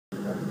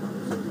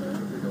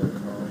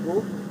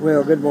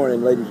Well, good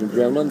morning, ladies and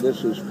gentlemen.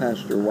 This is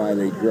Pastor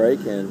Wiley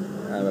Drake, and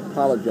I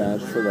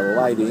apologize for the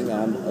lighting.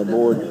 I'm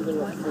aboard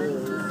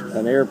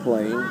an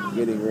airplane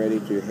getting ready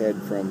to head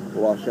from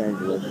Los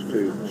Angeles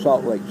to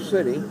Salt Lake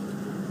City,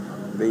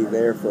 be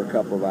there for a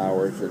couple of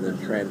hours, and then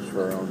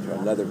transfer onto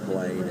another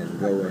plane and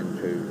go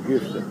into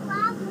Houston.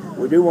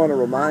 We do want to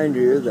remind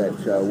you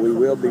that we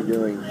will be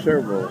doing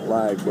several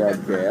live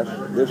broadcasts,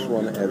 this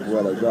one as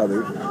well as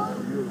others.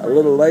 A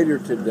little later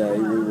today,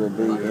 we will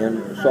be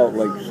in Salt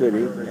Lake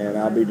City, and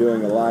I'll be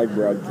doing a live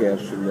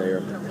broadcast from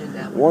there.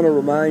 I want to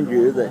remind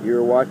you that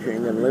you're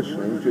watching and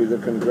listening to the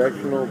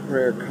Congressional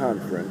Prayer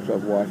Conference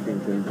of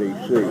Washington,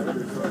 D.C.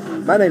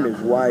 My name is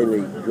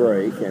Wiley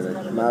Drake, and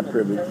it's my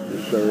privilege to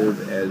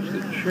serve as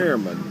the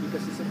chairman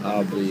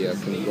of the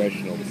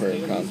Congressional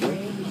Prayer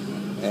Conference,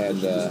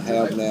 and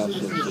have now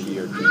since the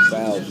year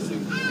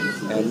 2000.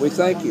 And we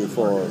thank you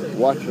for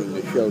watching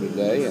the show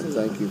today, and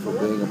thank you for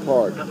being a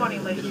part. Good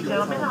morning, ladies and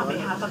gentlemen. On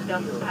behalf of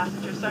Delta's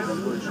passenger service,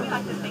 we'd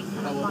like to thank you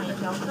for flying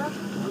Delta.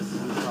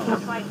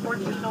 Flight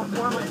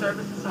 1404 with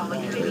service to Salt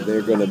Lake City.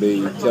 They're going to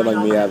be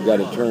telling me I've got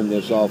to turn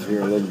this off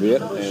here a little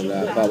bit, and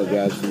I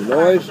apologize for the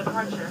noise,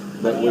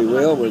 but we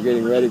will. We're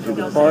getting ready to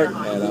depart,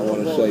 and I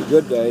want to say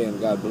good day and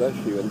God bless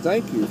you, and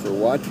thank you for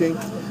watching.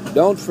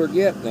 Don't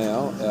forget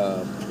now,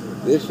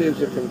 this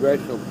is a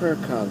Congressional Prayer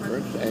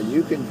Conference, and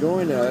you can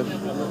join us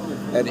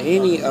at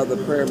any of the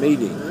prayer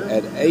meetings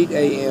at 8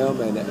 a.m.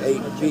 and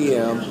 8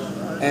 p.m.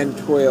 and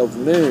 12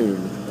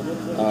 noon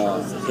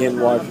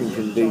in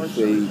Washington,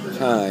 D.C.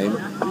 time,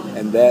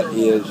 and that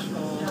is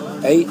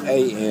 8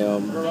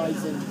 a.m.,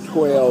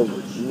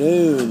 12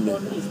 noon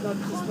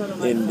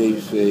in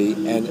D.C.,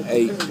 and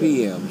 8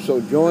 p.m. So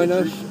join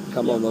us,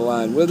 come on the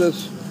line with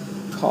us,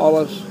 call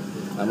us.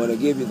 I'm going to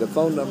give you the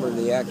phone number and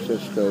the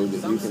access code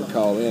that you can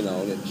call in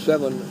on. It's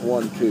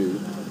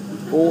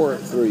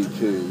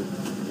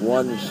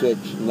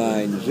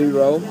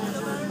 712-432-1690.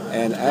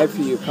 And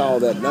after you call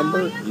that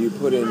number, you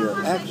put in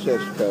your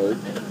access code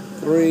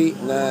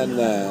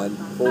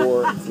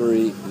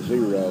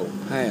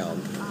 399430#,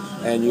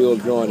 and you'll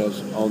join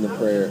us on the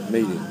prayer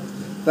meeting.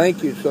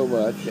 Thank you so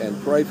much,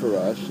 and pray for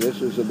us. This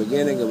is the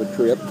beginning of a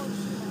trip.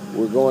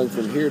 We're going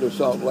from here to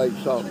Salt Lake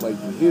to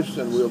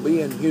Houston. We'll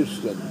be in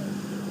Houston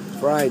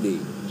Friday,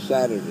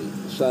 Saturday,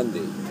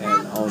 Sunday,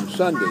 and on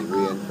Sunday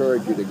we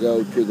encourage you to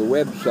go to the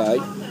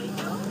website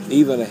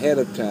even ahead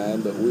of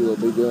time, but we will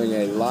be doing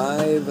a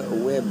live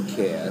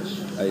webcast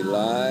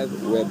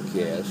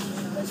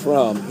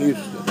from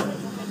Houston.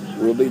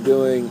 We'll be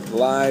doing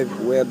live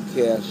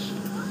webcasts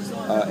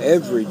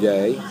every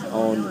day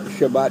on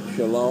Shabbat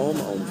Shalom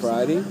on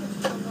Friday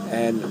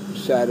and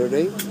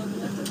Saturday,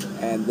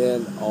 and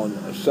then on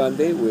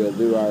Sunday we'll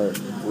be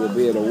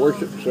at a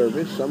worship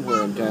service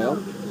somewhere in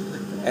town.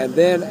 And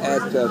then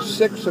at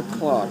 6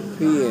 o'clock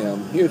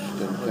p.m.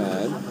 Houston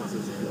time,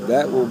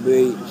 that will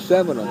be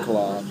 7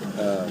 o'clock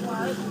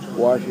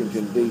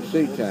Washington,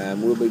 D.C.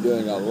 time, we'll be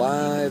doing a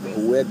live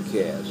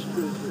webcast.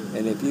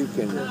 And if you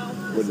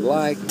would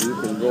like, you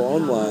can go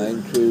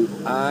online to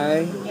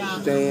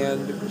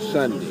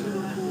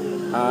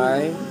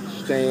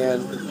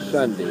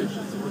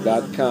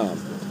iStandSunday.com.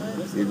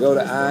 You go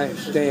to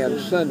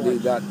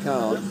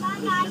iStandSunday.com,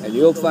 and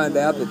you'll find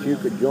out that you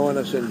could join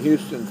us in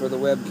Houston for the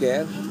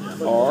webcast,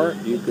 or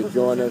you could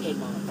join us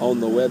on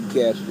the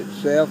webcast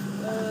itself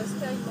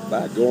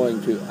by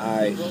going to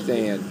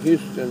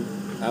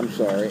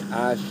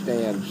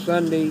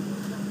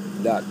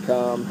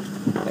iStandSunday.com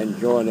and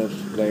join us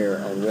there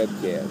on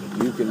webcast.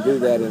 You can do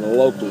that in a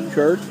local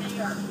church.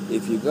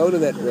 If you go to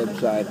that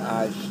website,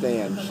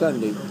 iStand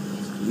Sunday,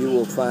 you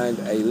will find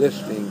a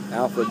listing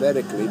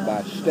alphabetically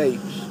by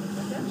states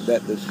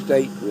that the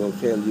state will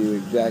tell you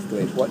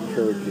exactly what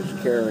church is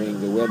carrying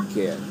the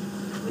webcast.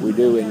 We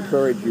do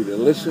encourage you to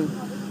listen,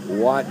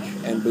 watch,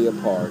 and be a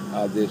part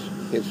of this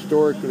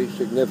historically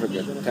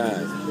significant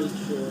time.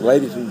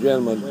 Ladies and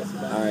gentlemen,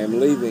 I am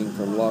leaving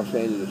from Los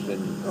Angeles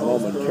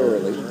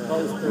momentarily.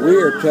 We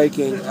are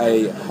taking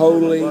a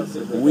holy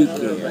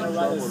weekend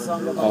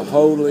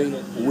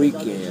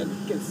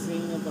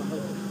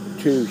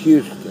to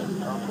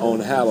Houston on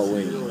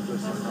Halloween.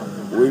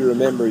 We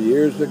remember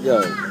years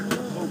ago,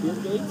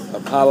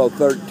 Apollo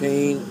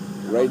 13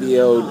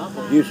 radioed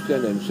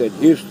Houston and said,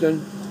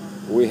 "Houston,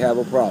 we have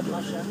a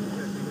problem."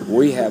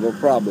 We have a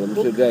problem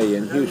today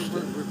in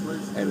Houston,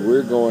 and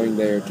we're going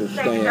there to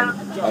stand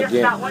against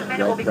that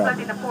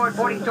problem.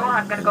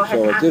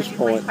 So at this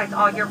point,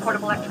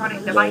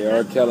 they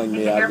are telling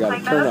me I've got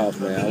to turn off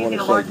now. I want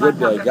to say good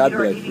day, God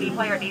bless you,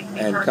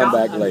 and come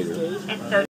back later.